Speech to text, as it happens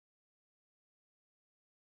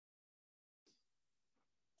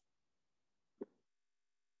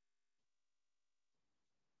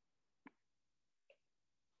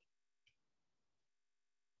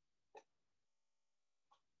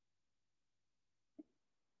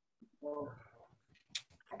Well,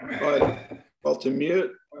 to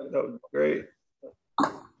mute, that would be great.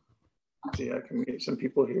 See, I can mute some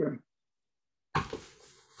people here.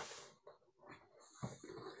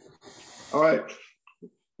 All right.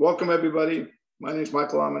 Welcome, everybody. My name is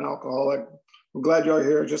Michael. I'm an alcoholic. I'm glad you're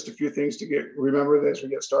here. Just a few things to remember as we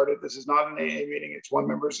get started. This is not an AA meeting. It's one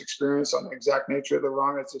member's experience on the exact nature of the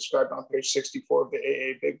wrong as described on page 64 of the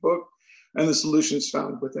AA Big Book and the solutions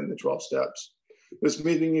found within the 12 steps. This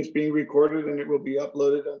meeting is being recorded and it will be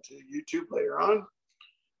uploaded onto YouTube later on.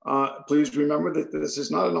 Please remember that this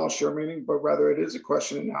is not an all-share meeting, but rather it is a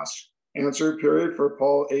question and answer period for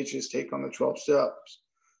Paul H's take on the 12 steps.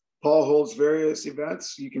 Paul holds various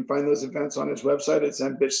events. You can find those events on his website at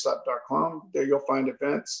zenbitchslap.com. There you'll find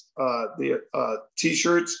events, the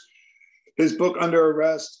t-shirts, his book Under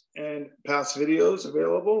Arrest, and past videos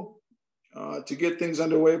available. To get things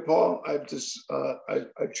underway, Paul, I've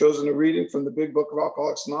chosen a reading from the Big Book of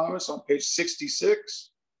Alcoholics Anonymous on page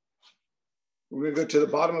 66. We're going to go to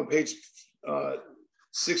the bottom of page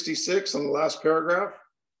 66 on the last paragraph.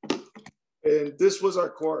 And this was our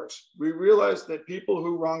course. We realized that people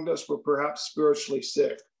who wronged us were perhaps spiritually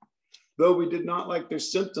sick. Though we did not like their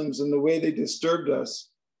symptoms and the way they disturbed us,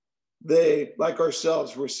 they, like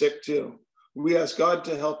ourselves, were sick too. We asked God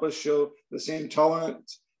to help us show the same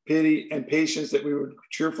tolerance, pity, and patience that we would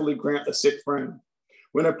cheerfully grant a sick friend.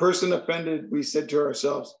 When a person offended, we said to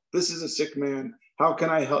ourselves, "This is a sick man. How can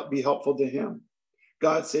I be helpful to him?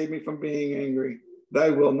 God, save me from being angry. Thy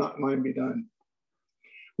will, not mine, be done."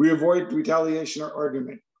 We avoid retaliation or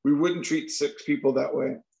argument. We wouldn't treat sick people that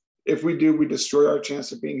way. If we do, we destroy our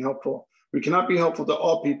chance of being helpful. We cannot be helpful to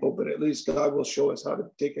all people, but at least God will show us how to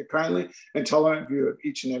take a kindly and tolerant view of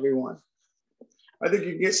each and every one. I think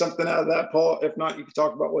you can get something out of that, Paul. If not, you can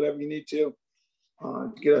talk about whatever you need to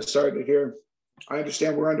get us started here. I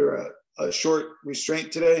understand we're under a short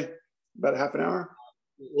restraint today, about a half an hour.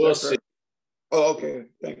 We'll see. Oh, okay.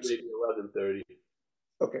 Thanks. Maybe 11:30.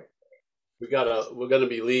 Okay. We're gonna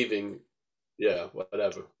be leaving. Yeah,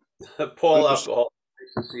 whatever. Paul Alcohol.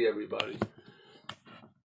 Nice to see everybody.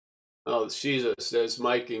 Oh, Jesus, there's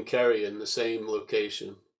Mike and Kerry in the same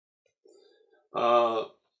location.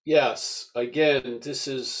 Yes, again, this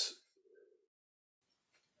is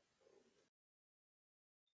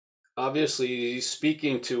obviously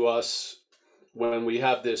speaking to us when we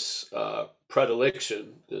have this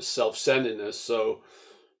predilection, this self-centeredness. So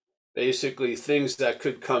basically things that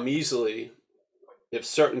could come easily if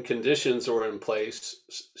certain conditions were in place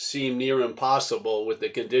seem near impossible with the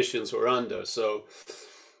conditions we're under. So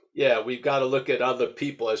yeah, we've got to look at other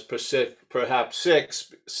people as perhaps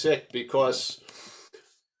sick because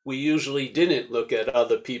we usually didn't look at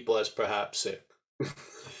other people as perhaps sick.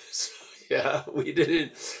 So, yeah,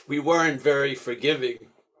 we weren't very forgiving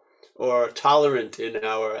or tolerant in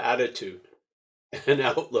our attitude and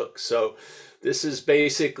outlook. So this is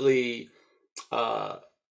basically,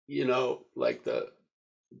 like the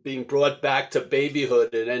being brought back to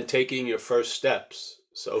babyhood and then taking your first steps.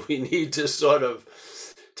 So we need to sort of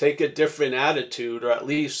take a different attitude, or at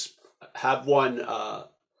least have one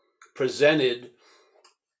presented,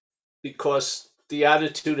 because the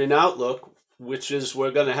attitude and outlook, which is we're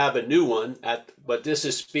going to have a new one but this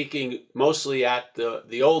is speaking mostly at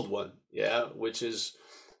the old one, yeah, which is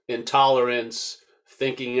intolerance,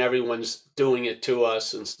 thinking everyone's doing it to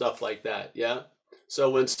us and stuff like that, yeah. So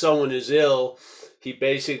when someone is ill, he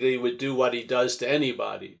basically would do what he does to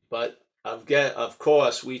anybody, but of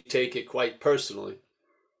course we take it quite personally,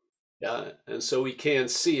 yeah, and so we can't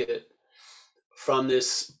see it from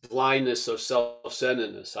this blindness of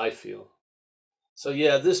self-centeredness, I feel. So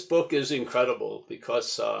yeah, this book is incredible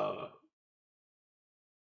because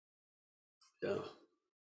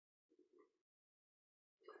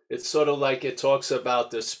it's sort of like it talks about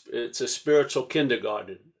this, it's a spiritual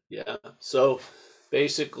kindergarten, yeah. So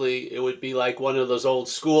basically it would be like one of those old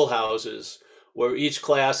schoolhouses where each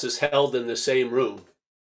class is held in the same room,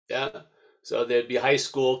 yeah. So there'd be high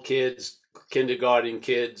school kids, kindergarten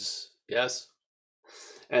kids, yes.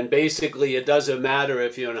 And basically it doesn't matter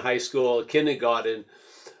if you're in high school or kindergarten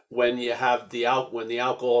when you have when the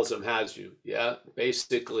alcoholism has you, yeah.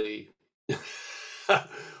 Basically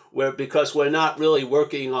because we're not really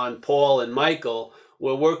working on Paul and Michael,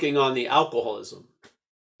 we're working on the alcoholism,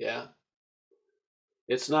 yeah.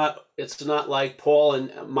 It's not like Paul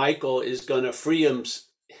and Michael is going to free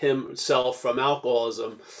himself from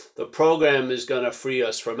alcoholism. The program is going to free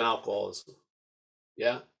us from alcoholism,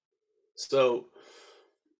 yeah. So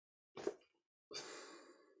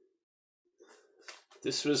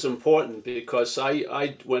this was important because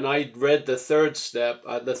I when I read the third step,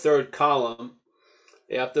 the third column,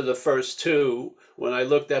 after the first two, when I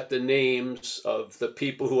looked at the names of the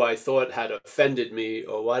people who I thought had offended me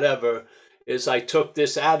or whatever, is I took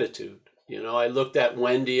this attitude. I looked at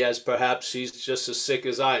Wendy as perhaps she's just as sick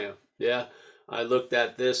as I am. Yeah. I looked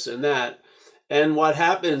at this and that. And what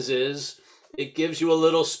happens is it gives you a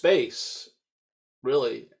little space,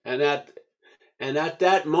 really. And at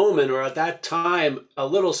that moment or at that time, a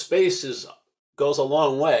little space goes a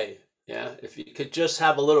long way. Yeah. If you could just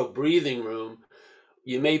have a little breathing room,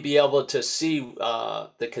 you may be able to see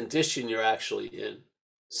the condition you're actually in.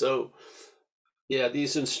 So, yeah,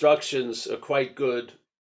 these instructions are quite good.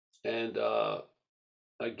 And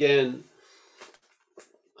again,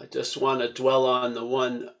 I just want to dwell on the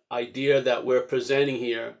one idea that we're presenting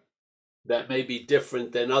here that may be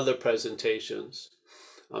different than other presentations.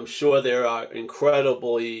 I'm sure there are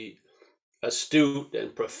incredibly astute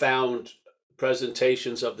and profound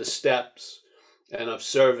presentations of the steps and of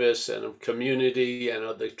service and of community and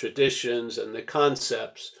of the traditions and the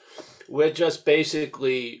concepts. We're just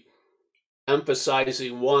basically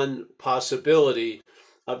emphasizing one possibility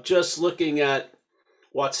of just looking at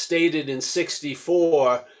what's stated in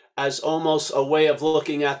 64 as almost a way of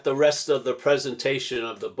looking at the rest of the presentation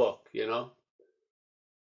of the book,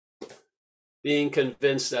 Being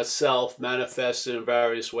convinced that self manifested in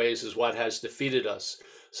various ways is what has defeated us.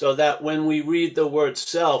 So that when we read the word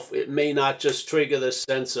self, it may not just trigger the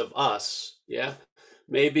sense of us. Yeah.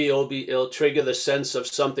 Maybe it'll trigger the sense of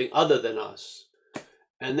something other than us.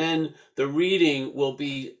 And then the reading will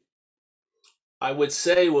be, I would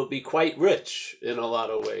say, will be quite rich in a lot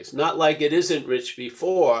of ways. Not like it isn't rich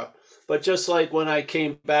before, but just like when I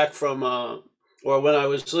came back from, or when I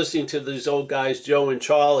was listening to these old guys, Joe and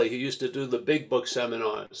Charlie, who used to do the big book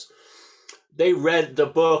seminars. They read the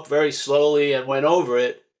book very slowly and went over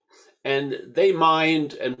it, and they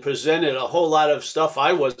mined and presented a whole lot of stuff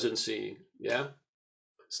I wasn't seeing. Yeah.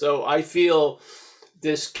 So I feel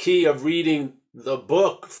this key of reading the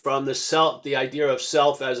book from the idea of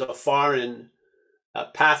self as a foreign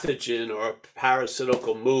pathogen or a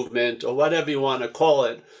parasitical movement or whatever you want to call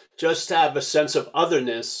it, just to have a sense of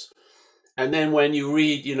otherness. And then when you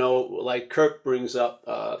read, like Kirk brings up,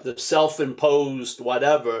 the self-imposed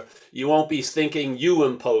whatever, you won't be thinking you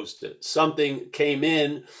imposed it. Something came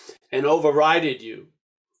in and overrided you.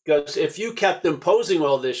 Because if you kept imposing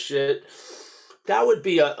all this shit, that would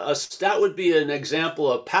be an example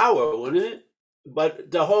of power, wouldn't it? But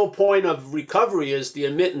the whole point of recovery is the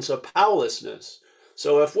admittance of powerlessness.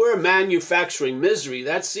 So if we're manufacturing misery,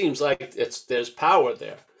 that seems like there's power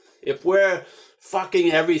there. If we're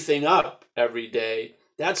fucking everything up every day,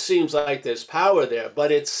 that seems like there's power there,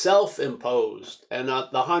 but it's self-imposed, and the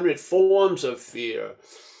 100 forms of fear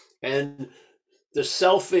and the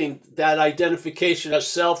selfing, that identification of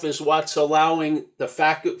self is what's allowing the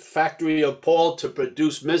factory of Paul to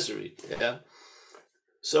produce misery. Yeah.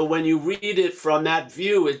 So when you read it from that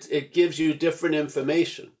view, it gives you different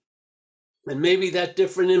information. And maybe that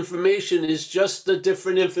different information is just the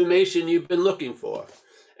different information you've been looking for.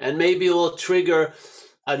 And maybe it will trigger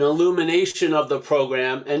an illumination of the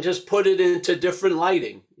program and just put it into different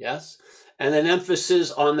lighting, yes? And an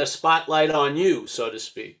emphasis on the spotlight on you, so to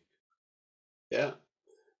speak. Yeah.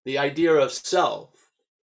 The idea of self.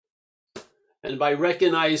 And by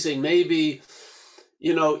recognizing maybe,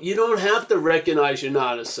 you don't have to recognize you're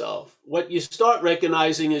not a self. What you start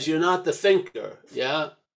recognizing is you're not the thinker, yeah?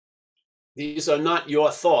 These are not your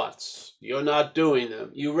thoughts. You're not doing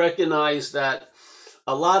them. You recognize that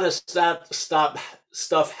a lot of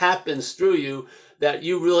stuff happens through you that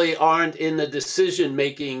you really aren't in the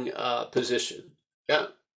decision-making position. Yeah.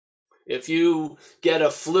 If you get a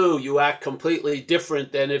flu, you act completely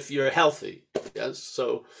different than if you're healthy. Yes.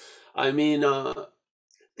 So,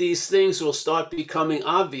 these things will start becoming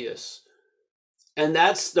obvious. And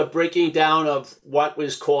that's the breaking down of what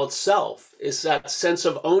was called self, is that sense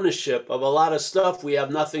of ownership of a lot of stuff we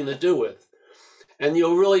have nothing to do with. And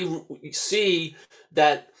you'll really see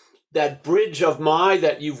that bridge of mind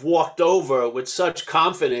that you've walked over with such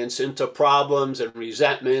confidence into problems and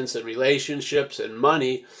resentments and relationships and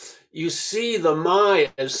money. You see the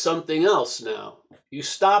my as something else now. You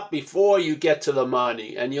stop before you get to the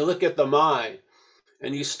money and you look at the my.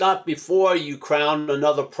 And you stop before you crown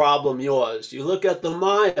another problem yours. You look at the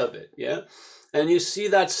my of it, yeah? And you see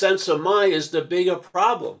that sense of my is the bigger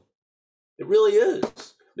problem. It really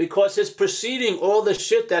is. Because it's preceding all the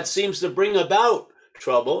shit that seems to bring about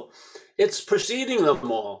trouble. It's preceding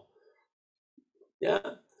them all. Yeah?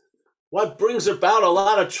 What brings about a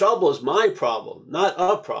lot of trouble is my problem, not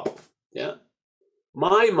a problem. Yeah?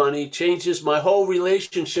 My money changes my whole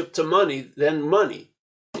relationship to money than money.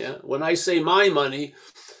 Yeah. When I say my money,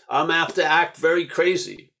 I'm have to act very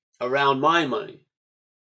crazy around my money.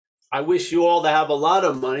 I wish you all to have a lot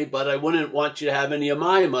of money, but I wouldn't want you to have any of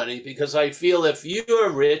my money because I feel if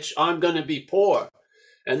you're rich, I'm going to be poor.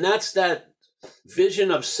 And that's that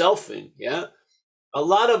vision of selfing. Yeah. A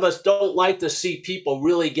lot of us don't like to see people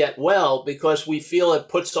really get well because we feel it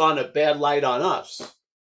puts on a bad light on us.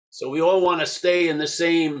 So we all want to stay in the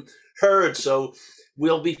same herd. So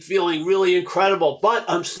we'll be feeling really incredible, but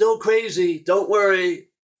I'm still crazy. Don't worry.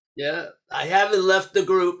 Yeah. I haven't left the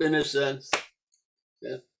group in a sense.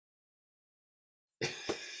 Yeah.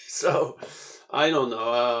 So I don't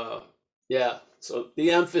know. Yeah. So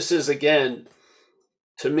the emphasis again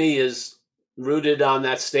to me is rooted on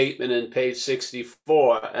that statement in page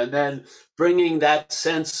 64, and then bringing that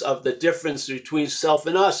sense of the difference between self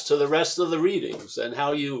and us to the rest of the readings and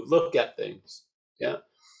how you look at things. Yeah.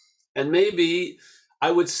 And maybe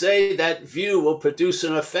I would say that view will produce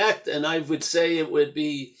an effect, and I would say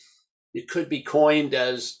it could be coined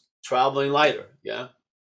as traveling lighter. Yeah.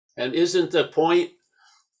 And isn't the point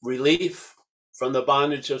relief from the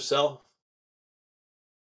bondage of self?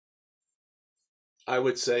 I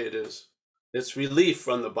would say it is. It's relief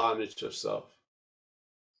from the bondage of self.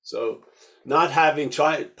 So not having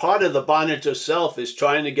part of the bondage of self is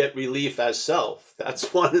trying to get relief as self.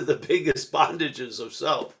 That's one of the biggest bondages of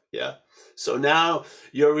self. Yeah. So now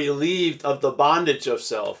you're relieved of the bondage of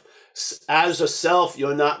self. As a self,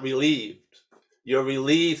 you're not relieved. You're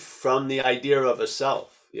relieved from the idea of a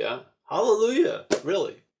self. Yeah. Hallelujah.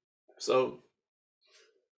 Really. So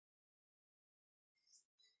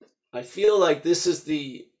I feel like this is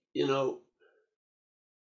the,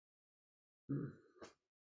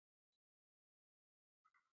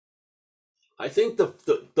 I think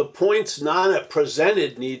the points not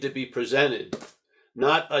presented need to be presented,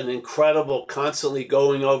 not an incredible constantly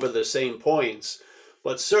going over the same points,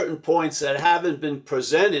 but certain points that haven't been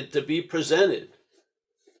presented to be presented.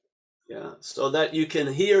 Yeah, so that you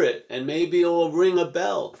can hear it and maybe it will ring a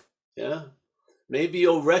bell. Yeah, maybe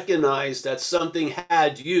you'll recognize that something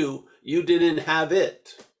had you didn't have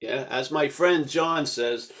it. Yeah, as my friend John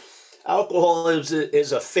says, alcoholism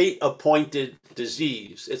is a fate-appointed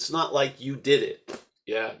disease. It's not like you did it.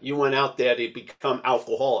 Yeah, you went out there to become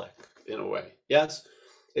alcoholic in a way. Yes,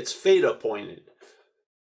 it's fate-appointed.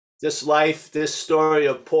 This life, this story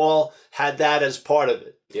of Paul had that as part of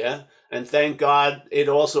it. Yeah, and thank God it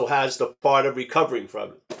also has the part of recovering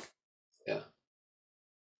from it. Yeah,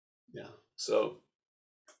 yeah. So,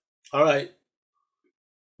 all right,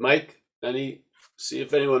 Mike. See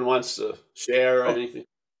if anyone wants to share or anything.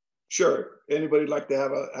 Sure. Anybody like to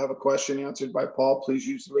have a question answered by Paul, please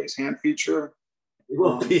use the raise hand feature.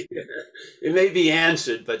 It may be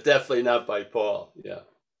answered, but definitely not by Paul. Yeah.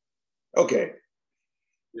 Okay.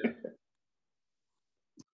 Yeah.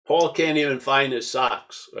 Paul can't even find his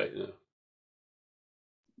socks right now.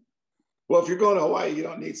 Well, if you're going to Hawaii, you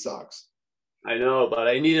don't need socks. I know, but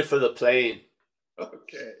I need it for the plane.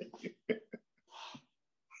 Okay.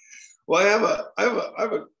 Well,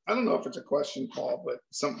 I don't know if it's a question, Paul, but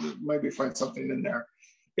maybe find something in there.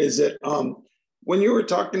 Is it when you were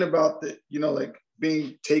talking about the, like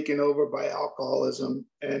being taken over by alcoholism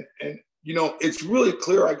and it's really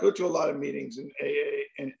clear. I go to a lot of meetings in AA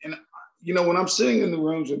and when I'm sitting in the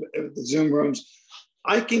rooms, the Zoom rooms,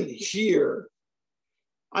 I can hear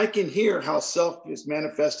how self is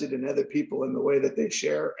manifested in other people in the way that they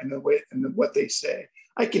share and what they say.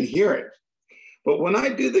 I can hear it. But when I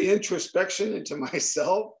do the introspection into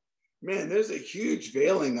myself, man, there's a huge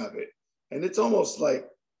veiling of it. And it's almost like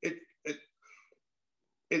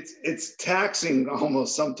it's taxing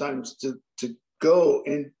almost sometimes to go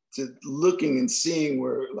into looking and seeing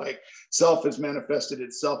where like self has manifested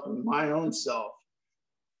itself in my own self.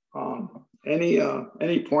 Any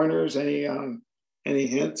pointers, any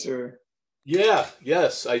hints or? Yeah,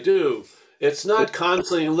 yes, I do. It's not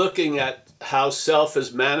constantly looking at how self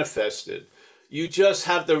is manifested. You just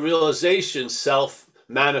have the realization self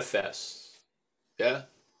manifests. Yeah.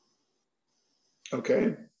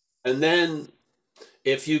 Okay. And then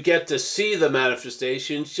if you get to see the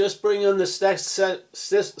manifestations, just bring in the 6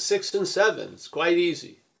 and 7. It's quite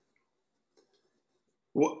easy.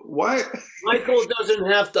 Why? Michael doesn't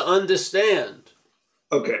have to understand.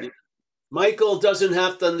 Okay. Michael doesn't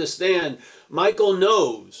have to understand. Michael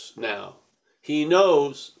knows now. He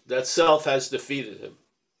knows that self has defeated him.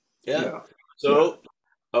 Yeah. So,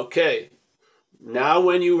 okay. Now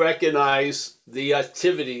when you recognize the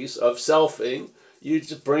activities of selfing, you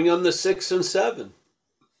just bring them the 6 and 7.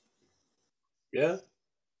 Yeah.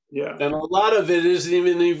 Yeah. And a lot of it isn't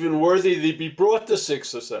even worthy to be brought to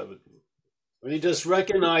 6 or 7. When you just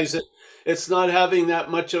recognize it, it's not having that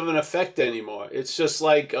much of an effect anymore. It's just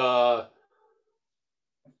like, like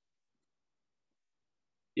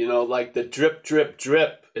the drip, drip,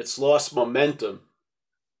 drip. It's lost momentum.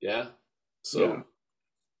 Yeah. So,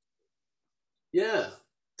 yeah.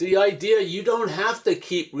 The idea you don't have to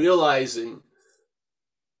keep realizing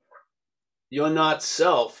you're not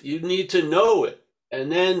self. You need to know it.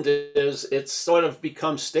 And then it's sort of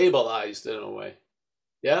becomes stabilized in a way.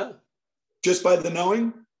 Yeah. Just by the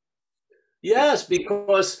knowing? Yes,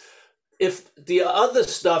 because if the other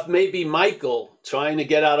stuff may be Michael trying to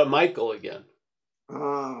get out of Michael again.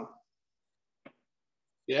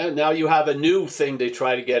 Yeah, now you have a new thing they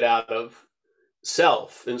try to get out of,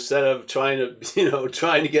 self, instead of trying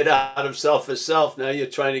to get out of self as self. Now you're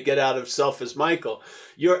trying to get out of self as Michael.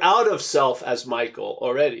 You're out of self as Michael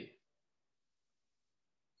already.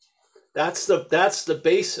 That's the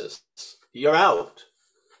basis. You're out.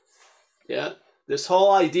 Yeah. This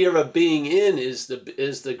whole idea of being in is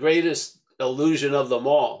the greatest illusion of them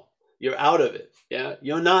all. You're out of it. Yeah.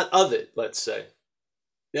 You're not of it, let's say.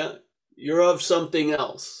 Yeah. You're of something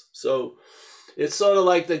else. So it's sort of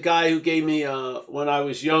like the guy who gave me, when I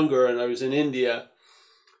was younger and I was in India,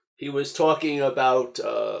 he was talking about,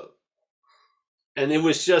 and it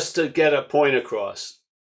was just to get a point across,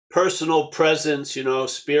 personal presence,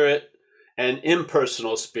 spirit, and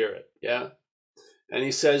impersonal spirit. Yeah. And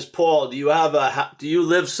he says, Paul, do you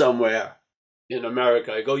live somewhere in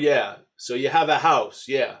America? I go, yeah. So you have a house?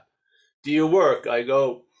 Yeah. Do you work? I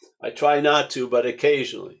go, I try not to, but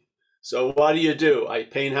occasionally. So what do? I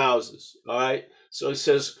paint houses. All right. So he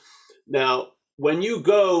says, now, when you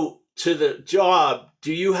go to the job,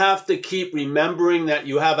 do you have to keep remembering that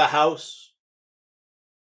you have a house?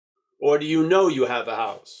 Or do you know you have a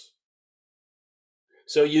house?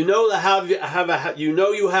 So you know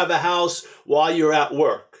you have a house while you're at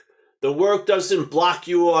work. The work doesn't block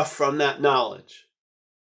you off from that knowledge.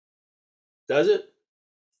 Does it?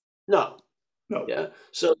 No. No. Yeah.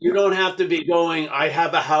 So you don't have to be going, I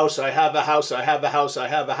have a house, I have a house, I have a house, I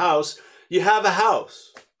have a house. You have a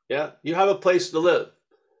house. Yeah. You have a place to live.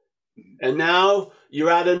 And now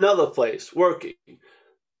you're at another place working.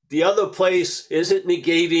 The other place isn't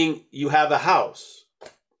negating you have a house.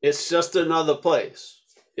 It's just another place.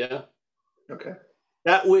 Yeah. Okay.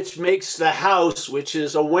 That which makes the house, which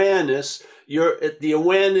is awareness, the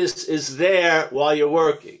awareness is there while you're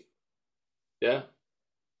working. Yeah.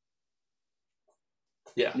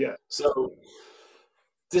 Yeah. Yeah. So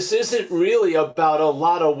this isn't really about a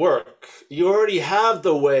lot of work. You already have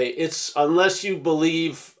the way. It's unless you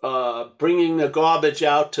believe bringing the garbage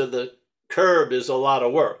out to the curb is a lot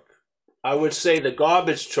of work. I would say the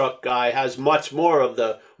garbage truck guy has much more of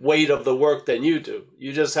the weight of the work than you do.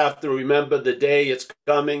 You just have to remember the day it's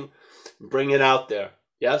coming, bring it out there.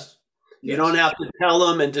 Yes? You don't have to tell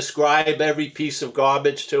him and describe every piece of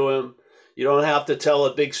garbage to him. You don't have to tell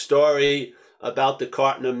a big story about the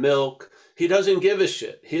carton of milk. He doesn't give a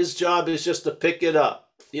shit. His job is just to pick it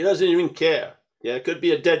up. He doesn't even care. Yeah, it could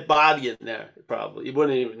be a dead body in there, probably. You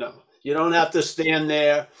wouldn't even know. You don't have to stand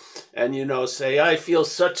there and, say, I feel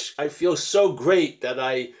so great that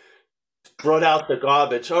I brought out the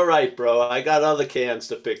garbage. All right, bro, I got other cans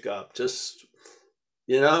to pick up. Just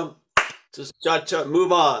move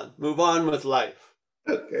on with life.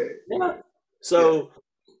 Okay. Yeah. So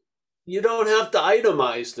you don't have to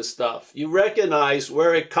itemize the stuff. You recognize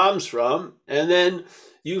where it comes from and then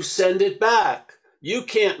you send it back. You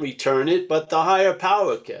can't return it, but the higher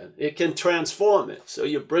power can. It can transform it. So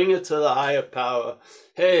you bring it to the higher power.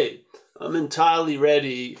 Hey, I'm entirely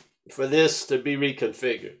ready for this to be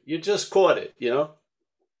reconfigured. You just caught it,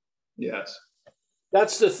 Yes.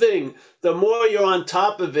 That's the thing. The more you're on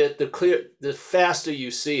top of it, the faster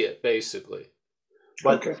you see it, basically.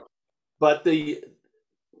 But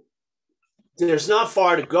there's not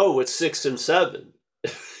far to go with 6 and 7.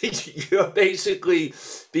 You basically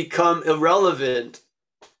become irrelevant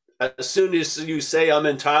as soon as you say I'm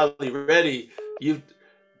entirely ready.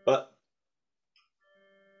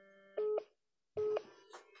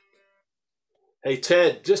 Hey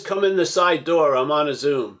Ted, just come in the side door. I'm on a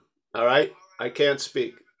Zoom. All right, I can't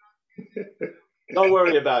speak. Don't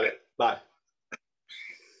worry about it. Bye.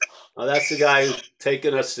 Oh, that's the guy who's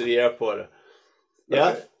taking us to the airport.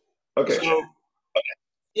 Yeah. Okay. So,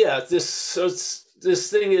 yeah,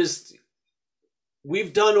 this thing is,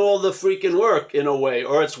 we've done all the freaking work in a way,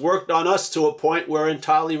 or it's worked on us to a point we're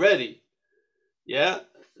entirely ready. Yeah.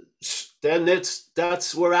 Then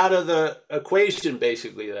we're out of the equation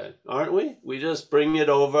basically then, aren't we? We just bring it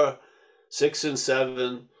over 6 and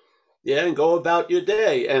 7, yeah, and go about your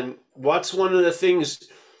day. And what's one of the things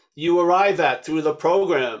you arrive at through the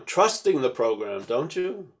program, trusting the program, don't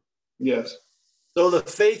you? Yes. So the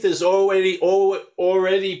faith is already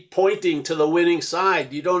pointing to the winning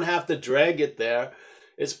side. You don't have to drag it there.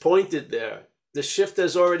 It's pointed there. The shift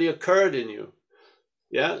has already occurred in you.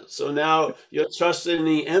 Yeah. So now you're trusting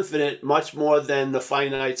the infinite much more than the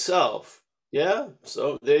finite self. Yeah.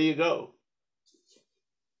 So there you go.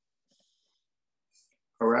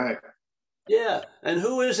 All right. Yeah. And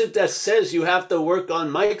who is it that says you have to work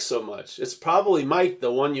on Mike so much? It's probably Mike,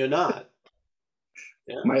 the one you're not.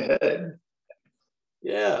 Yeah. My head.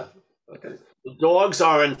 Yeah. Okay. The dogs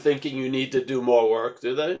aren't thinking you need to do more work,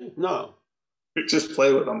 do they? No. Just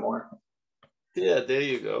play with them more. Yeah, there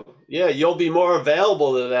you go. Yeah, you'll be more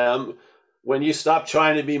available to them when you stop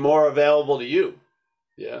trying to be more available to you.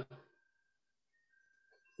 Yeah.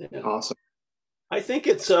 Yeah. Awesome. I think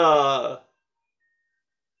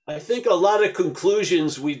I think a lot of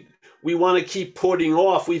conclusions we want to keep putting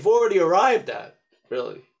off, we've already arrived at,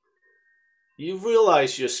 really. You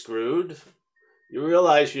realize you're screwed. You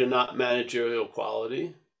realize you're not managerial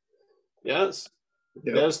quality. Yes.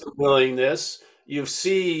 Yep. There's the willingness. You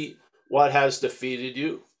see what has defeated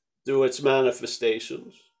you through its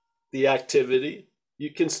manifestations, the activity. You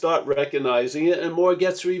can start recognizing it, and more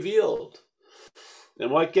gets revealed.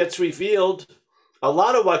 And what gets revealed, a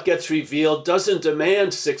lot of what gets revealed doesn't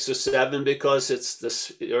demand 6 or 7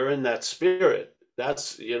 because you're in that spirit.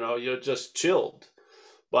 That's, you're just chilled.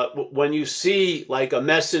 But when you see like a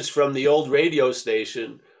message from the old radio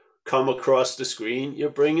station come across the screen, you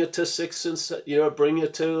bring it to 6 and bring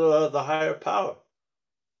it to the higher power.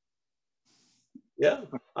 Yeah,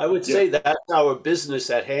 I would say that's our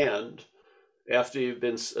business at hand after you've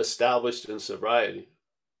been established in sobriety.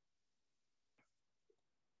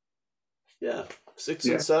 Yeah, 6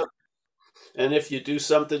 and 7. And if you do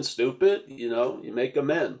something stupid, you make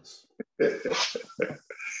amends.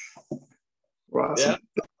 Awesome.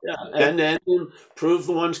 Yeah, and then improve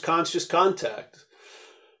the one's conscious contact.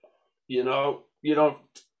 You don't.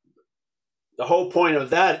 The whole point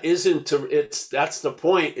of that isn't that's the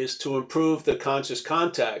point, is to improve the conscious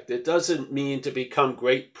contact. It doesn't mean to become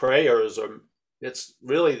great prayers, or it's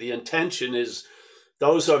really the intention is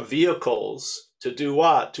those are vehicles to do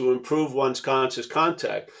what? To improve one's conscious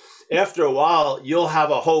contact. After a while, you'll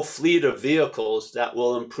have a whole fleet of vehicles that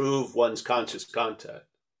will improve one's conscious contact.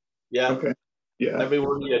 Yeah. Okay. Yeah.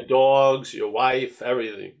 Everyone, your dogs, your wife,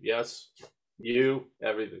 everything. Yes. You,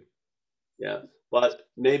 everything. Yeah. But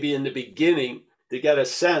maybe in the beginning, to get a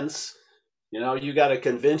sense, you got to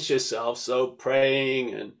convince yourself. So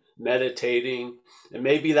praying and meditating, and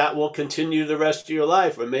maybe that will continue the rest of your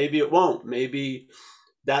life, or maybe it won't. Maybe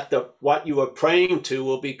that what you are praying to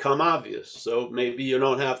will become obvious. So maybe you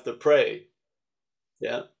don't have to pray.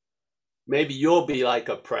 Yeah. Maybe you'll be like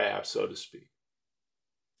a prayer, so to speak.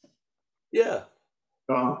 Yeah.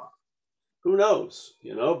 Who knows?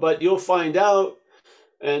 But you'll find out.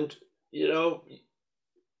 And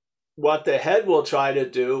what the head will try to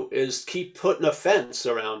do is keep putting a fence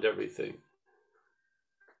around everything.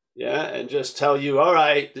 Yeah, and just tell you, all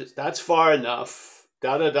right, that's far enough.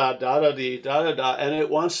 Da da da da da da da da, and it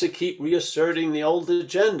wants to keep reasserting the old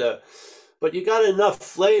agenda. But you got enough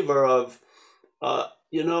flavor of,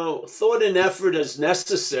 thought and effort is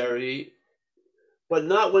necessary, but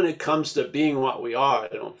not when it comes to being what we are.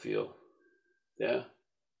 I don't feel. Yeah.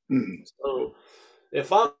 Mm-hmm. So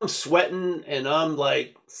if I'm sweating and I'm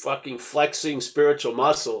like fucking flexing spiritual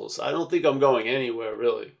muscles, I don't think I'm going anywhere,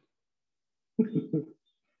 really.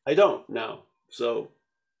 I don't now. So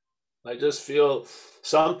I just feel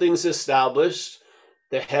something's established.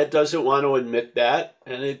 The head doesn't want to admit that,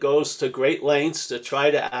 and it goes to great lengths to try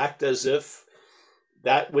to act as if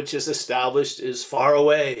that which is established is far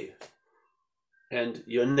away and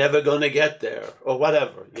you're never going to get there, or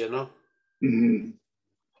whatever, Mm-hmm.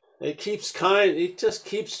 It just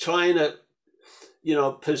keeps trying to,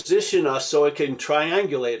 position us so it can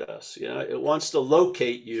triangulate us. It wants to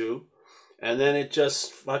locate you, and then it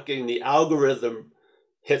just fucking, the algorithm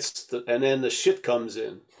hits, and then the shit comes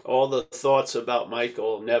in. All the thoughts about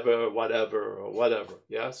Michael, never, whatever, or whatever.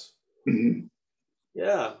 Yes? Mm-hmm.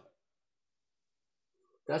 Yeah.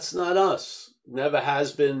 That's not us. Never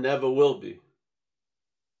has been, never will be.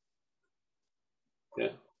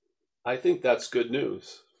 Yeah. I think that's good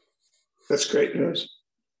news. That's great news.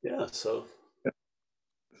 Yeah, so.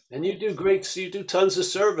 And you do tons of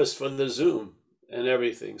service for the Zoom and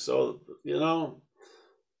everything. So,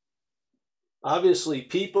 obviously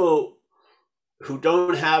people who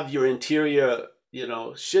don't have your interior,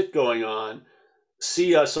 shit going on,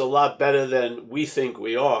 see us a lot better than we think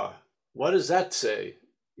we are. What does that say?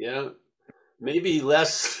 Yeah. Maybe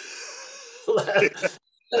less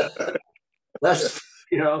That's,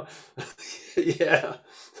 you know, yeah.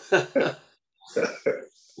 I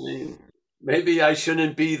mean, maybe I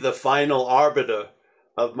shouldn't be the final arbiter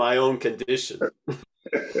of my own condition.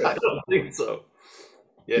 I don't think so.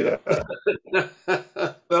 Yeah. Yeah,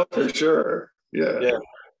 no, for sure. Yeah. Yeah.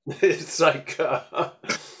 It's like, uh,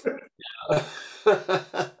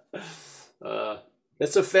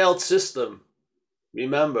 it's a failed system.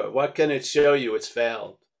 Remember, what can it show you? It's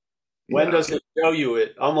failed. When Yeah. does it show you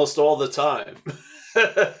it? Almost all the time.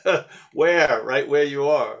 Where? Right where you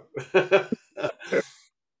are.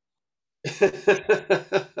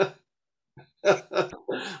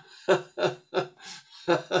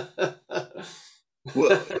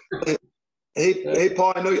 Well, hey,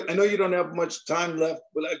 Paul. I know you don't have much time left,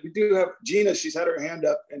 but we do have Gina. She's had her hand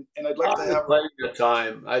up, and I'd like to I'm have her. plenty of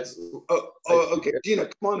time. Okay, Gina,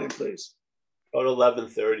 come on in, please. About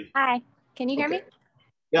 11:30. Hi, can you hear Okay. me?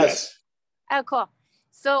 Yes. Oh, cool.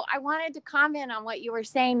 So I wanted to comment on what you were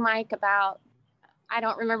saying, Mike, about, I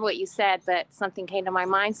don't remember what you said, but something came to my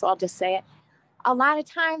mind, so I'll just say it. A lot of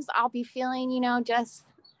times I'll be feeling, just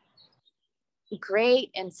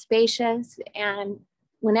great and spacious. And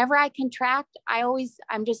whenever I contract,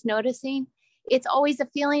 I'm just noticing it's always a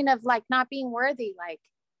feeling of like not being worthy. Like,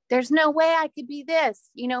 there's no way I could be this,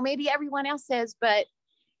 maybe everyone else says, but,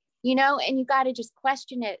 and you got to just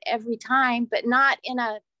question it every time, but not in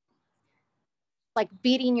a like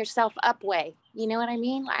beating yourself up way. You know what I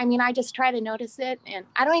mean? I just try to notice it, and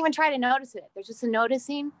I don't even try to notice it. There's just a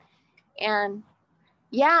noticing. And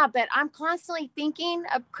yeah, but I'm constantly thinking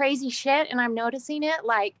of crazy shit and I'm noticing it.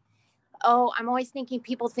 Like, oh, I'm always thinking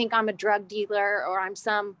people think I'm a drug dealer or I'm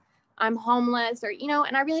homeless or,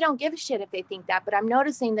 and I really don't give a shit if they think that, but I'm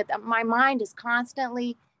noticing that my mind is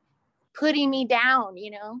constantly putting me down,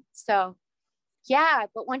 So yeah,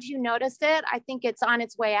 but once you notice it, I think it's on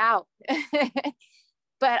its way out.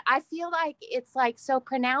 But I feel like it's like so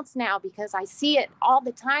pronounced now because I see it all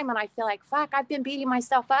the time and I feel like, fuck, I've been beating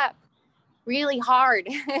myself up really hard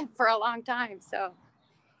for a long time. So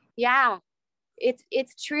yeah,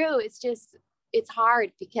 it's true. It's just, it's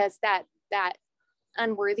hard because that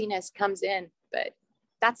unworthiness comes in, but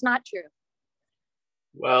that's not true.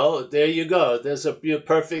 Well, there you go. There's a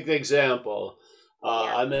perfect example. Yeah.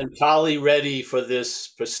 I'm entirely ready for this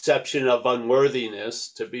perception of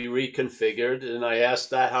unworthiness to be reconfigured, and I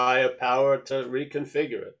asked that higher power to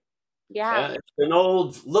reconfigure it. Yeah. It's an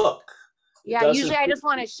old look. Yeah. Usually I just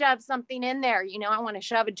want to shove something in there. I want to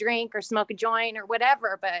shove a drink or smoke a joint or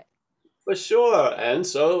whatever, but. For sure. And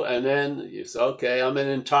then you say, okay, I'm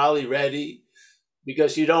entirely ready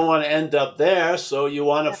because you don't want to end up there. So you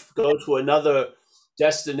want to go to another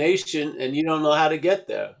destination and you don't know how to get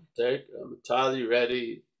there. Okay, I'm entirely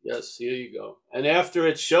ready. Yes, here you go. And after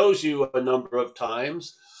it shows you a number of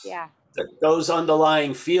times, yeah, those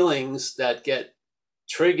underlying feelings that get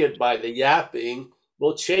triggered by the yapping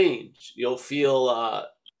will change. You'll feel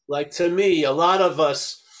like, to me, a lot of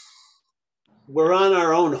us, we're on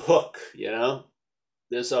our own hook,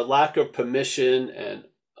 There's a lack of permission and,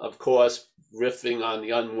 of course, riffing on the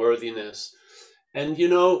unworthiness. And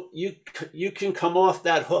you can come off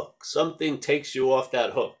that hook. Something takes you off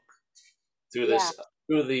that hook through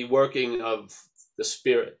the working of the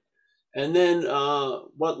spirit. And then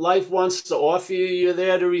what life wants to offer you, you're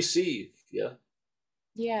there to receive. Yeah.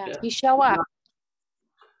 You show up.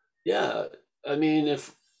 Yeah. I mean,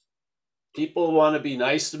 if people want to be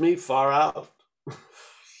nice to me, far out.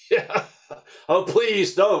 Yeah. Oh,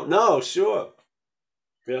 please don't. No, sure.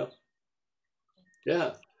 Yeah.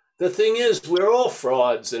 Yeah. The thing is, we're all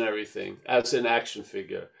frauds and everything as an action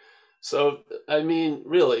figure. So, I mean,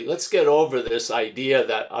 really, let's get over this idea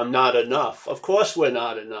that I'm not enough. Of course, we're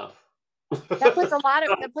not enough. That puts a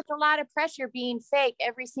lot of pressure being fake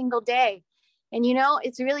every single day. And,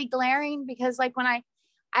 it's really glaring because like when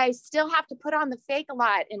I still have to put on the fake a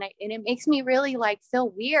lot and it makes me really like feel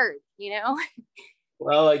weird,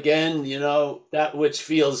 Well, again, that which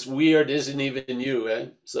feels weird isn't even you, eh?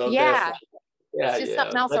 So yeah, yeah, it's just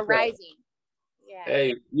something else arising. Yeah.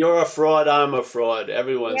 Hey, you're a fraud, I'm a fraud.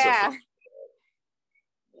 Everyone's a fraud.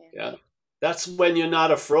 Yeah. That's when you're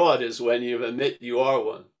not a fraud, is when you admit you are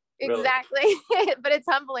one. Really. Exactly. But it's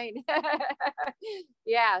humbling.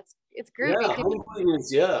 Yeah, it's groovy.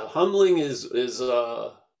 Yeah, humbling is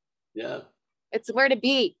yeah. It's where to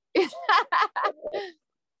be.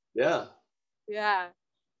 Yeah. Yeah.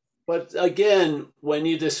 But again, when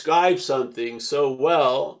you describe something so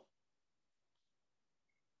well,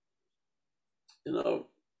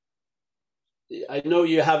 I know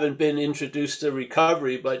you haven't been introduced to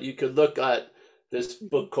recovery, but you could look at this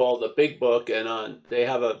book called The Big Book, and they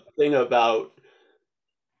have a thing about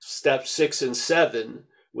step 6 and 7,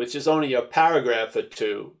 which is only a paragraph or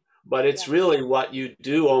two, but it's really what you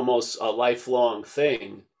do, almost a lifelong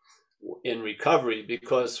thing in recovery,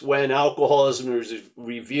 because when alcoholism is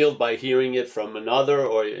revealed by hearing it from another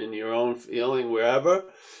or in your own feeling, wherever,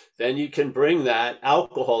 then you can bring that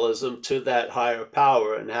alcoholism to that higher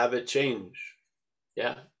power and have it change.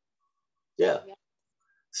 Yeah.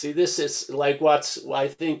 See, this is like I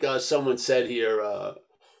think someone said here,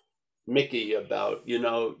 Mickey, about,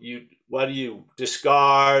 what do you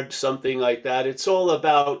discard, something like that. It's all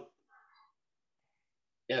about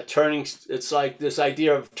turning. It's like this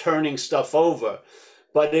idea of turning stuff over,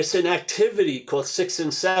 but it's an activity called 6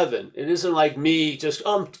 and 7. It isn't like me just,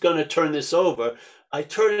 I'm going to turn this over. I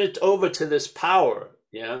turn it over to this power,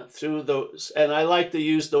 through those. And I like to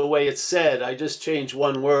use the way it's said. I just change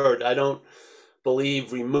one word. I don't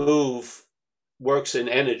believe remove works in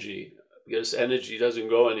energy, because energy doesn't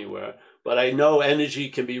go anywhere. But I know energy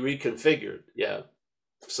can be reconfigured. Yeah.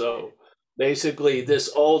 So basically, this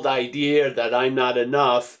old idea that I'm not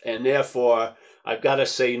enough and therefore I've got to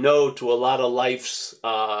say no to a lot of life's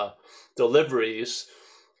deliveries,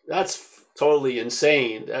 that's totally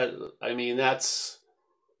insane. That's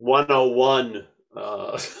 101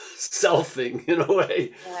 selfing in a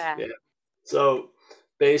way. Yeah. So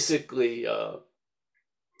basically,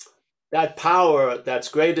 that power that's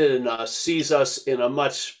greater than us sees us in a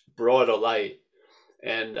much broader light,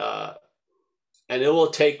 and it will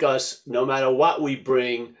take us, no matter what we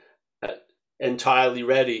bring, entirely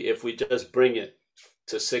ready if we just bring it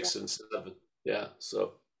to 6 and 7. Yeah.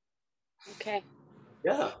 So. Okay.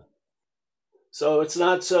 Yeah. So it's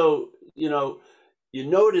not so, you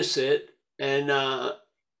notice it and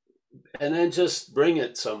then just bring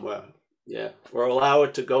it somewhere. Yeah. Or allow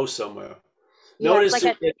it to go somewhere. Yeah, notice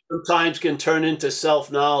it sometimes can turn into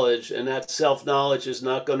self-knowledge, and that self-knowledge is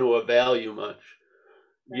not going to avail you much.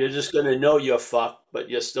 Right. You're just going to know you're fucked, but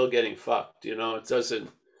you're still getting fucked. It doesn't,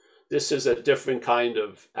 this is a different kind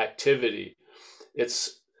of activity.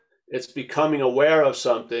 It's becoming aware of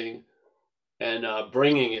something and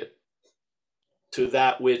bringing it to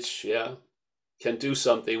that which, can do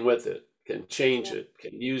something with it, can change it,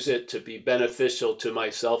 can use it to be beneficial to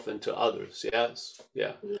myself and to others. Yes.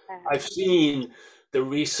 Yeah. I've seen the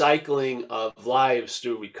recycling of lives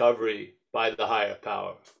through recovery by the higher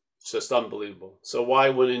power. It's just unbelievable. So why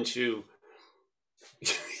wouldn't you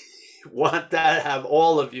want that, have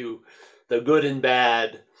all of you, the good and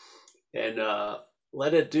bad, and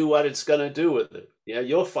let it do what it's going to do with it. Yeah,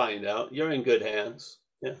 you'll find out. You're in good hands.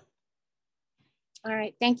 Yeah. All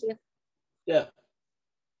right. Thank you. Yeah.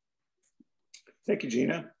 Thank you,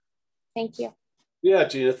 Gina. Thank you. Yeah,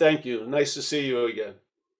 Gina, thank you. Nice to see you again.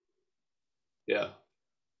 Yeah.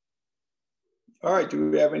 All right. Do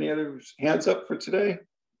we have any other hands up for today?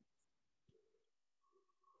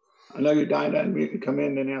 I know you're dying to unmute and come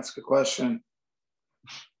in and ask a question.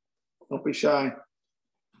 Don't be shy.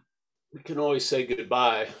 We can always say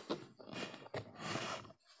goodbye.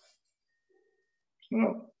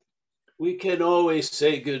 No. We can always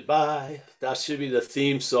say goodbye. That should be the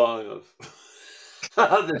theme song of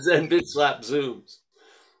the Zen Bit Slap Zooms.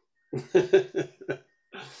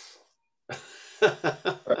 All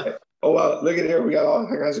right. Oh, well, look at here. We got all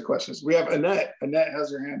kinds of questions. We have Annette. Annette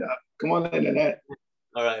has her hand up. Come on in, Annette.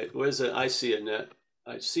 All right. Where's it? I see Annette.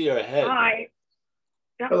 I see her head. Hi.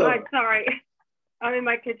 Hello. Hi, sorry. I'm in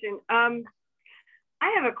my kitchen. I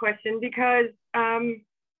have a question because, a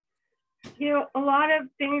lot of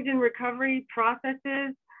things in recovery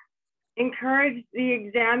processes encourage the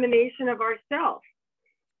examination of ourselves.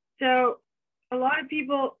 So a lot of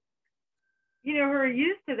people, who are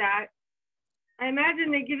used to that, I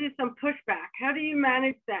imagine they give you some pushback. How do you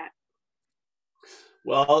manage that?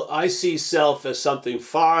 Well, I see self as something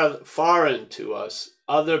foreign to us.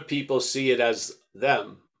 Other people see it as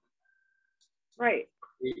them. Right.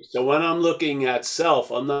 So when I'm looking at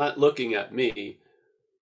self, I'm not looking at me.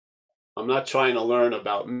 I'm not trying to learn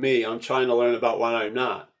about me. I'm trying to learn about what I'm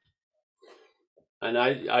not. And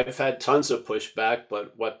I've had tons of pushback,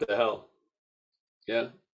 but what the hell? Yeah.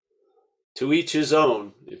 To each his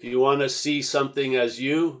own. If you want to see something as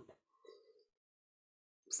you,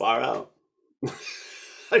 far out.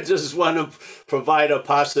 I just want to provide a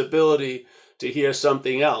possibility to hear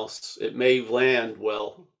something else. It may land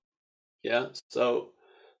well. Yeah. So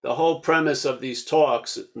the whole premise of these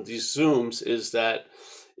talks, these Zooms, is that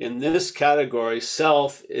in this category,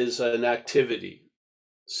 self is an activity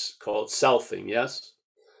called selfing. Yes.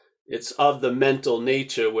 It's of the mental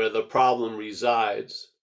nature where the problem resides.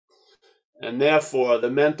 And therefore, the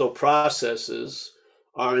mental processes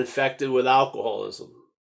are infected with alcoholism.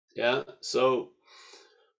 Yeah. So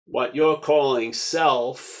what you're calling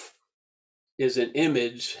self is an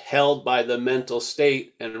image held by the mental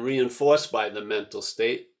state and reinforced by the mental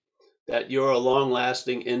state that you're a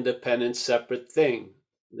long-lasting, independent, separate thing,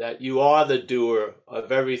 that you are the doer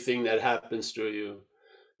of everything that happens to you.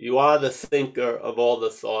 You are the thinker of all the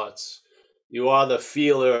thoughts. You are the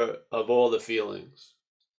feeler of all the feelings.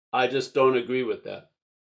 I just don't agree with that.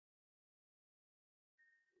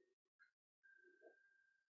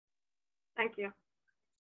 Thank you.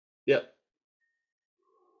 Yep.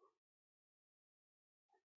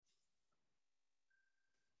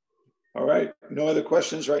 All right. No other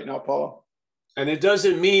questions right now, Paula? And it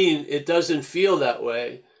doesn't mean it doesn't feel that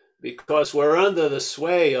way, because we're under the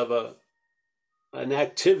sway of an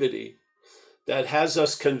activity that has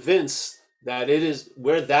us convinced that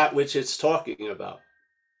we're that which it's talking about.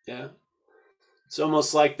 Yeah. It's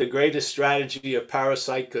almost like the greatest strategy a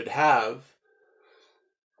parasite could have,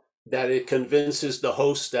 that it convinces the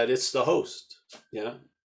host that it's the host. Yeah.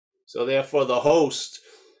 So therefore the host,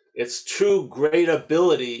 its true great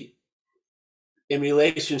ability in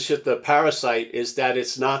relationship to the parasite is that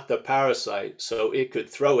it's not the parasite. So it could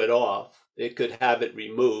throw it off. It could have it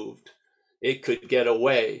removed. It could get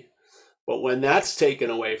away. But when that's taken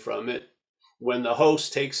away from it, when the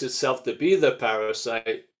host takes itself to be the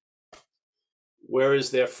parasite, where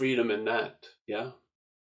is their freedom in that? Yeah.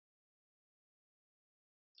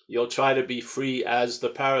 You'll try to be free as the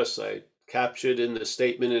parasite, captured in the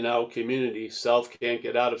statement in our community, self can't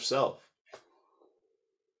get out of self.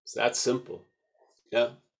 It's that simple. Yeah.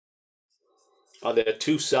 Are there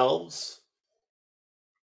two selves?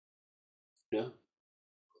 Yeah.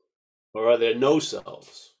 Or are there no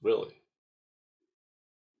selves, really?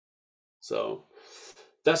 So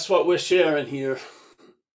that's what we're sharing here.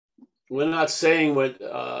 We're not saying we're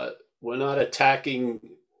not attacking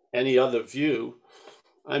any other view.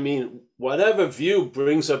 I mean, whatever view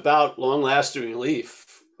brings about long-lasting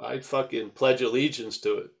relief, I'd fucking pledge allegiance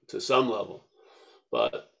to it to some level.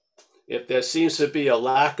 But if there seems to be a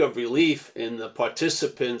lack of relief in the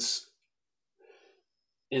participants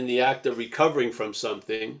in the act of recovering from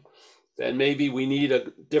something, then maybe we need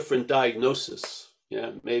a different diagnosis.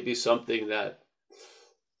 Yeah, maybe something that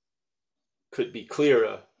could be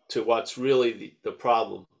clearer to what's really the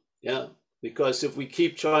problem. Yeah, because if we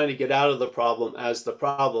keep trying to get out of the problem as the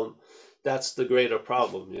problem, that's the greater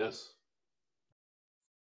problem. Yes.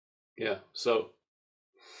 Yeah. So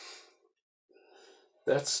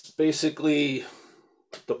that's basically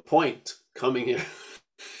the point coming here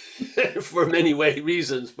for many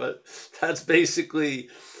reasons, but that's basically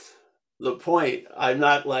the point. I'm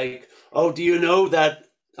not like, oh, do you know that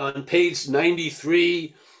on page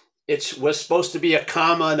 93, it was supposed to be a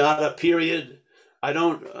comma, not a period? I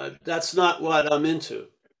don't, that's not what I'm into.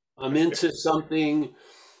 I'm into something,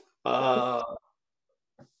 I'm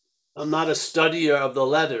not a studier of the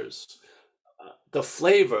letters. The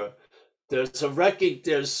flavor, there's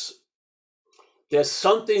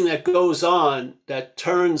something that goes on that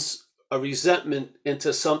turns a resentment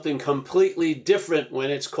into something completely different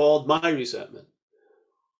when it's called my resentment.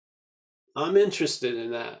 I'm interested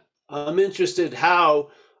in that. I'm interested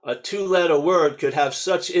how a two-letter word could have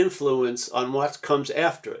such influence on what comes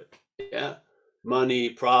after it. Yeah. Money,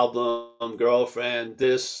 problem, girlfriend,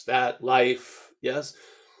 this, that, life. Yes.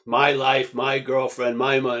 My life, my girlfriend,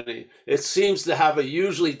 my money. It seems to have a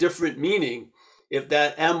usually different meaning if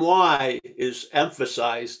that my is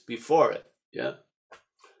emphasized before it. Yeah.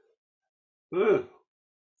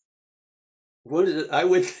 I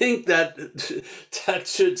would think that that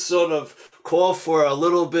should sort of call for a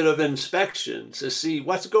little bit of inspection to see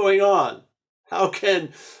what's going on. How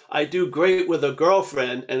can I do great with a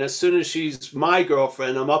girlfriend, and as soon as she's my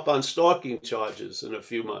girlfriend, I'm up on stalking charges in a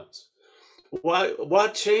few months?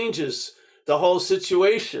 What changes the whole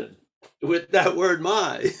situation with that word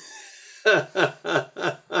my?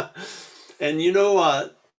 And you know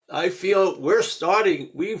what? I feel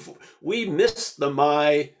we missed the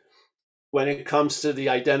my when it comes to the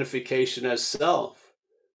identification as self.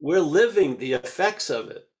 We're living the effects of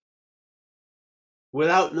it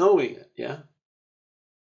without knowing it. Yeah.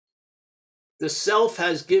 The self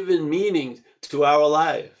has given meaning to our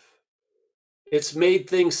life. It's made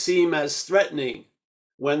things seem as threatening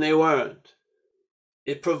when they weren't.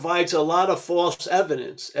 It provides a lot of false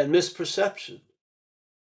evidence and misperception.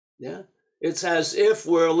 Yeah. It's as if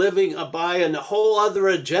we're living by a whole other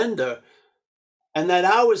agenda, and that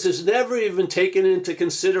ours is never even taken into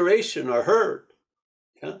consideration or heard.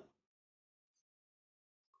 Yeah.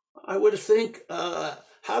 I would think,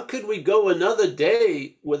 how could we go another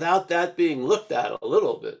day without that being looked at a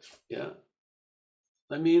little bit? Yeah.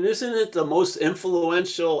 I mean, isn't it the most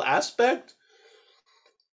influential aspect?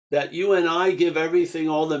 that you and I give everything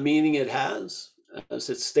all the meaning it has, as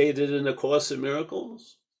it's stated in the Course in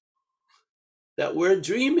Miracles? That we're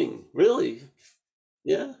dreaming, really.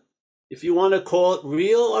 Yeah. If you want to call it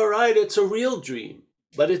real, all right, it's a real dream,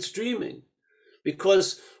 but it's dreaming.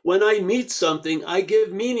 Because when I meet something, I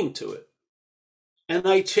give meaning to it. And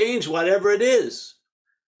I change whatever it is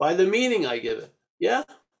by the meaning I give it. Yeah?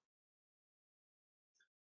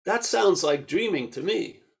 That sounds like dreaming to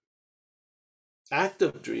me.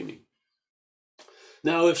 Active dreaming.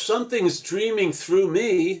 Now, if something's dreaming through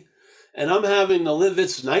me and I'm having to live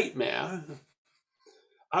its nightmare,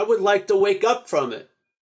 I would like to wake up from it.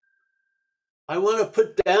 I want to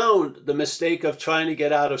put down the mistake of trying to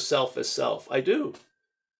get out of self as self. I do.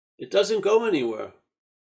 It doesn't go anywhere.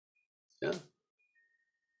 Yeah.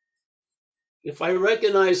 If I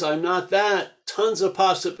recognize I'm not that, tons of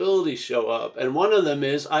possibilities show up. And one of them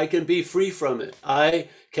is I can be free from it. I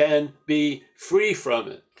can be free from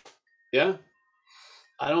it. Yeah?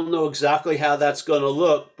 I don't know exactly how that's going to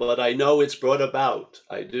look, but I know it's brought about.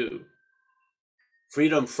 I do.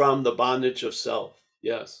 Freedom from the bondage of self.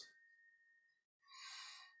 Yes.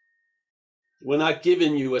 We're not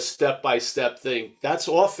giving you a step-by-step thing. That's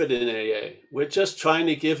offered in AA. We're just trying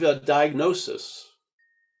to give a diagnosis.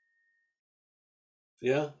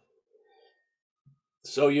 Yeah.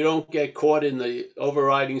 So you don't get caught in the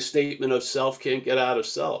overriding statement of self can't get out of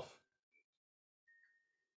self.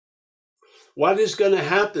 What is going to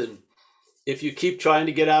happen if you keep trying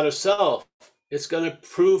to get out of self? It's going to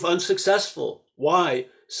prove unsuccessful. Why?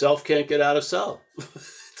 Self can't get out of self.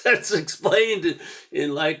 That's explained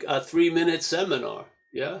in like a 3-minute seminar.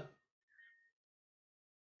 Yeah.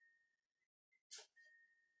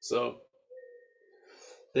 So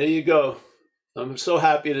there you go. I'm so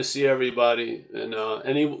happy to see everybody.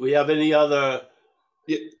 And we have any other?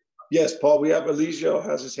 Yes, Paul. We have Eligio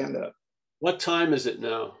has his hand up. What time is it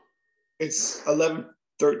now? It's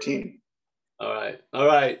 11:13. All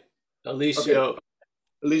right. Eligio. Okay.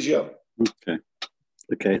 Eligio. Okay.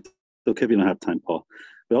 It's okay if you don't have time, Paul.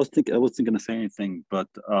 But I wasn't going to say anything, but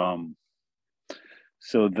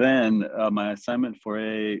so then my assignment for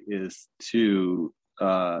A is to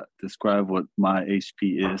describe what my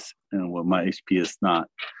HP is and what my HP is not.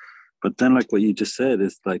 But then, like what you just said,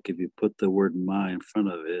 is like if you put the word "my" in front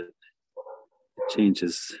of it, it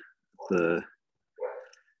changes the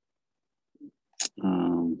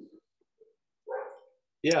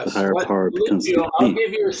yes, the higher power becomes the I'll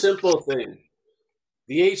give you a simple thing.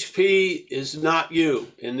 The HP is not you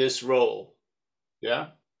in this role. Yeah?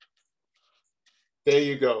 There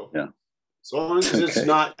you go. Yeah. As long as it's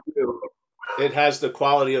not you, it has the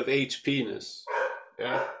quality of HP-ness.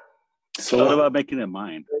 Yeah? So what about making it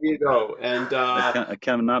mine? There you go. And I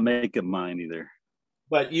cannot make it mine either.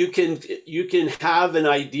 But you can have an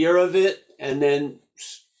idea of it, and then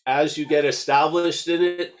as you get established in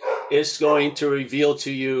it, it's going to reveal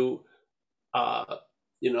to you,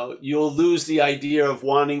 you'll lose the idea of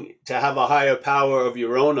wanting to have a higher power of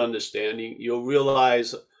your own understanding. You'll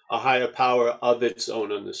realize a higher power of its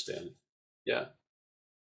own understanding. Yeah.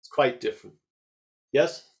 It's quite different.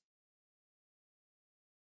 Yes?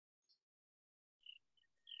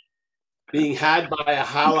 Being had by a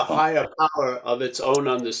higher power of its own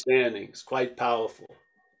understanding is quite powerful.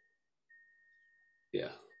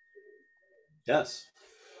 Yeah. Yes.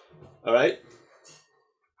 All right.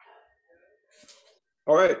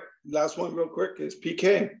 All right. Last one real quick is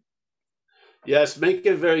PK. Yes, make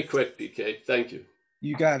it very quick, PK. Thank you.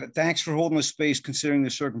 You got it. Thanks for holding the space considering the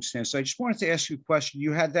circumstance. I just wanted to ask you a question.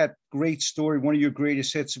 You had that great story, one of your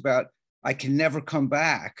greatest hits about I can never come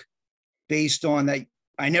back based on that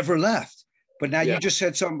I never left. But now you just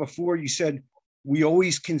said something before. You said we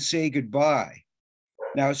always can say goodbye.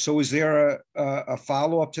 Now, so is there a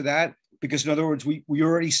follow-up to that? Because in other words, we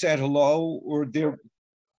already said hello, or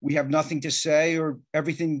we have nothing to say, or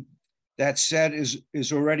everything that's said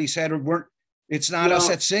is already said, or it's not us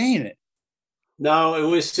that's saying it. No, it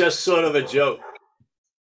was just sort of a joke.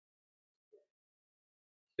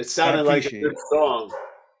 It sounded like a good song.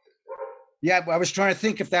 Yeah, I was trying to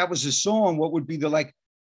think if that was a song, what would be the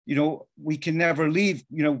we can never leave,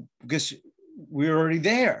 because we're already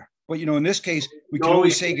there. But, in this case, we can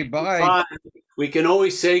always say goodbye. We can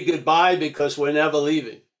always say goodbye because we're never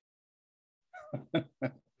leaving.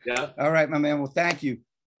 Yeah. All right, my man. Well, thank you.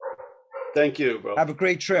 Thank you, bro. Have a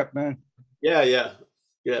great trip, man. Yeah.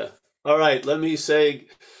 All right. Let me say,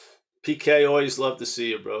 PK, always love to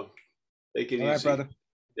see you, bro. Take it easy. All right, brother.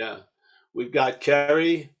 Yeah. We've got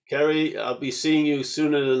Kerry. Kerry, I'll be seeing you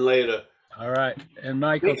sooner than later. All right. And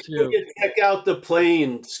Michael, too. Check out the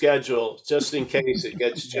plane schedule just in case it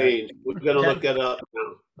gets changed. We're going to look it up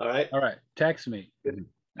now. All right? All right. Text me.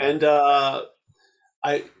 And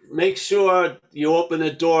I make sure you open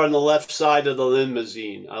the door on the left side of the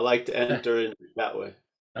limousine. I like to enter in that way.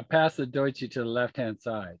 I pass the Deutsche to the left-hand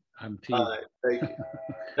side. I'm teasing. All right, thank you.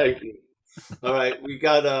 Thank you. All right, we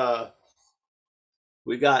got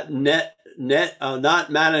net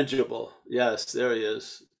not manageable. Yes, there he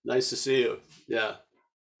is. Nice to see you. Yeah.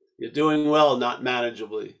 You're doing well, not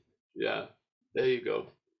manageably. Yeah. There you go.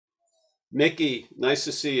 Mickey, nice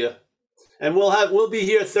to see you. And we'll be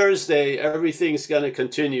here Thursday. Everything's going to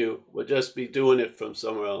continue. We'll just be doing it from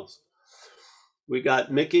somewhere else. We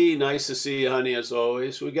got Mickey, nice to see you, honey, as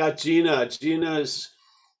always. We got Gina. Gina's,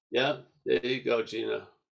 yeah, there you go, Gina.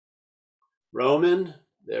 Roman,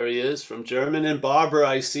 there he is from German. And Barbara,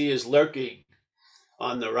 I see, is lurking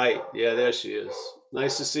on the right. Yeah, there she is.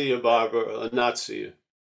 Nice to see you, Barbara, or not see you.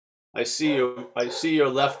 I see your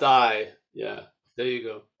left eye. Yeah, there you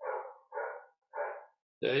go.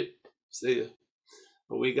 There, see you.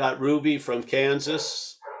 We got Ruby from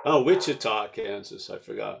Kansas. Oh, Wichita, Kansas. I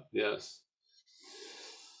forgot. Yes.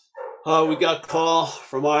 We got Paul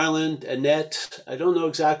from Ireland. Annette. I don't know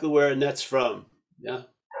exactly where Annette's from. Yeah.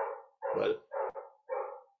 But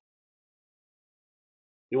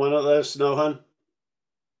you want to let us know, hon?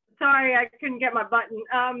 Sorry, I couldn't get my button.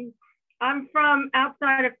 I'm from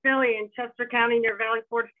outside of Philly in Chester County near Valley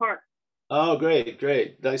Forge Park. Oh, great,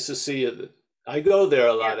 great. Nice to see you. I go there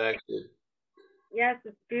a lot, actually. Yes,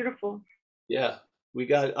 it's beautiful. Yeah. We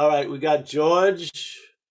got George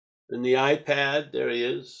and the iPad. There he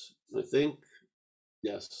is, I think.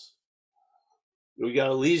 Yes. We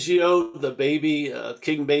got Eligio, the baby,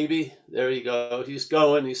 king baby. There you go. He's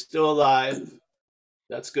going. He's still alive.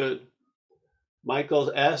 That's good.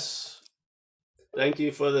 Michael S. Thank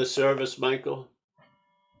you for the service, Michael.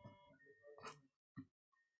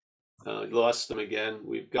 Lost him again.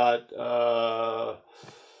 We've got,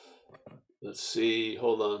 let's see,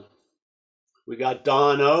 hold on. We got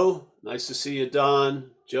Don O. Nice to see you,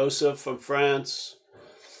 Don. Joseph from France.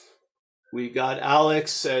 We got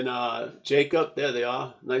Alex and Jacob. There they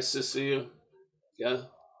are. Nice to see you. Yeah.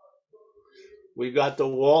 We got the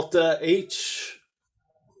Walter H.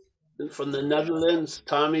 from the Netherlands.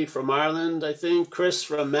 Tommy from Ireland, I think. Chris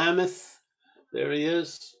from Mammoth. There he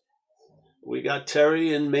is. We got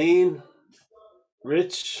Terry in Maine.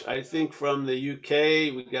 Rich, I think, from the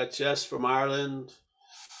UK. We got Jess from Ireland.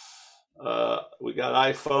 We got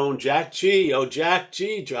iPhone. Jack G. Oh, Jack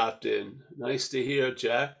G dropped in. Nice to hear,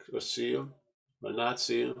 Jack, or see him, or not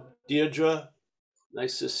see him. Deirdre,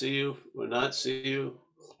 nice to see you, or not see you.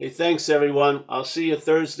 Hey, thanks, everyone. I'll see you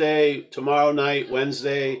Thursday, tomorrow night,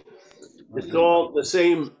 Wednesday. It's all the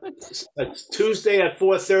same. It's Tuesday at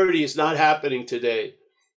 4:30 is not happening today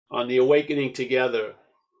on the Awakening Together.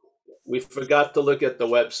 We forgot to look at the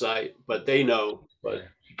website, but they know. But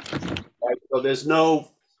so there's no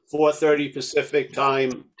 4:30 Pacific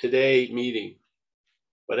time today meeting,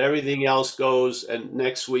 but everything else goes, and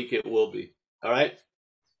next week it will be. All right.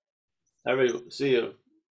 See you.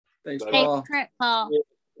 Thanks, Hey, Paul. Paul.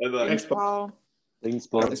 Bye-bye. Thanks, Paul. Thanks,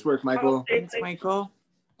 Paul. Nice work, Michael. Thanks, Michael.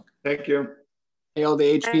 Thank you. Hail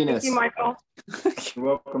the HP-ness. Thank you, Michael. You're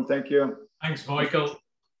welcome. Thank you. Thanks, Michael.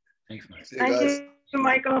 Thanks, Mike. See you Thank guys. you,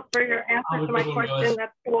 Michael, for your answer to my question.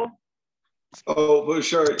 That's cool. Oh, well,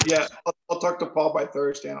 sure. Yeah, I'll talk to Paul by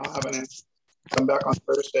Thursday, and I'll have an answer. Come back on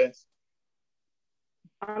Thursday.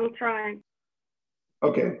 I'm trying.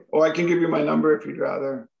 Okay. Or I can give you my number if you'd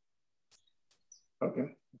rather.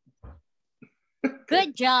 Okay.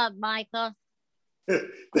 Good job, Michael.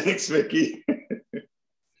 Thanks, Vicky.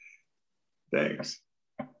 Thanks.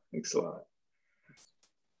 Thanks a lot.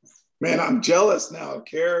 Man, I'm jealous now of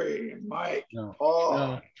Carrie and Mike, No, Paul.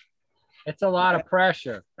 no. It's a lot of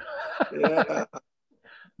pressure. Yeah.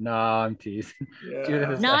 No, I'm teasing. Yeah. Judith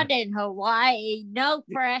is Not in Hawaii. No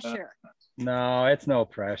pressure. No, it's no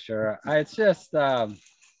pressure. It's just, you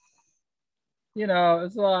know,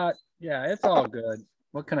 it's a lot. Yeah, it's all good.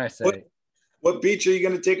 What can I say? What beach are you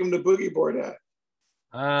going to take them to boogie board at?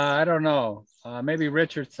 I don't know. Maybe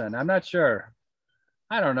Richardson. I'm not sure.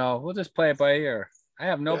 I don't know. We'll just play it by ear. I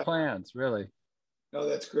have no plans, really. Oh,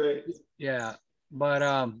 that's great. Yeah,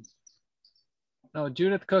 but no,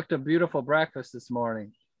 Judith cooked a beautiful breakfast this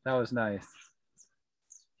morning. That was nice.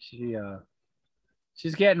 She's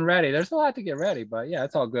getting ready. There's a lot to get ready, but yeah,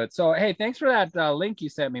 it's all good. So hey, thanks for that link you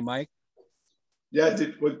sent me, Mike. Yeah,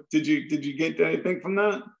 did you get anything from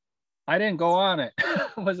that? I didn't go on it.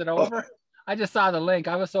 Was it over? I just saw the link.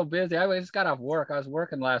 I was so busy. I just got off work. I was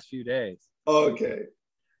working the last few days. Okay.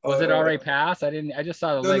 Was it already passed? I just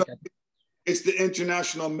saw the link. No. It's the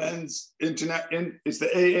International Men's it's the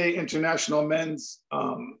AA International Men's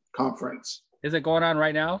Conference. Is it going on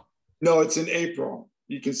right now? No, it's in April.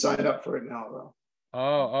 You can sign up for it now,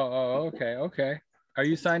 though. Okay, okay. Are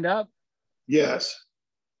you signed up? Yes.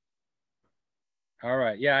 All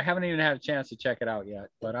right. Yeah, I haven't even had a chance to check it out yet,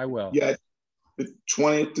 but I will. Yeah, the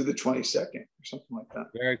 20th to the 22nd or something like that,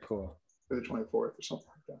 Very cool. or the 24th or something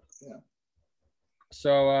like that. Yeah.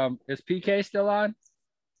 So is PK still on?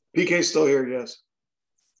 PK's still here, yes.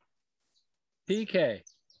 PK.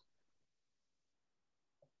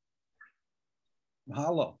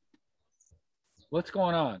 Hello. What's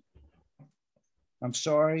going on? I'm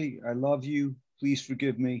sorry. I love you. Please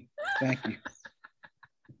forgive me. Thank you.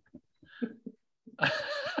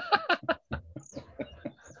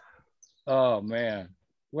 Oh man.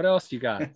 What else you got?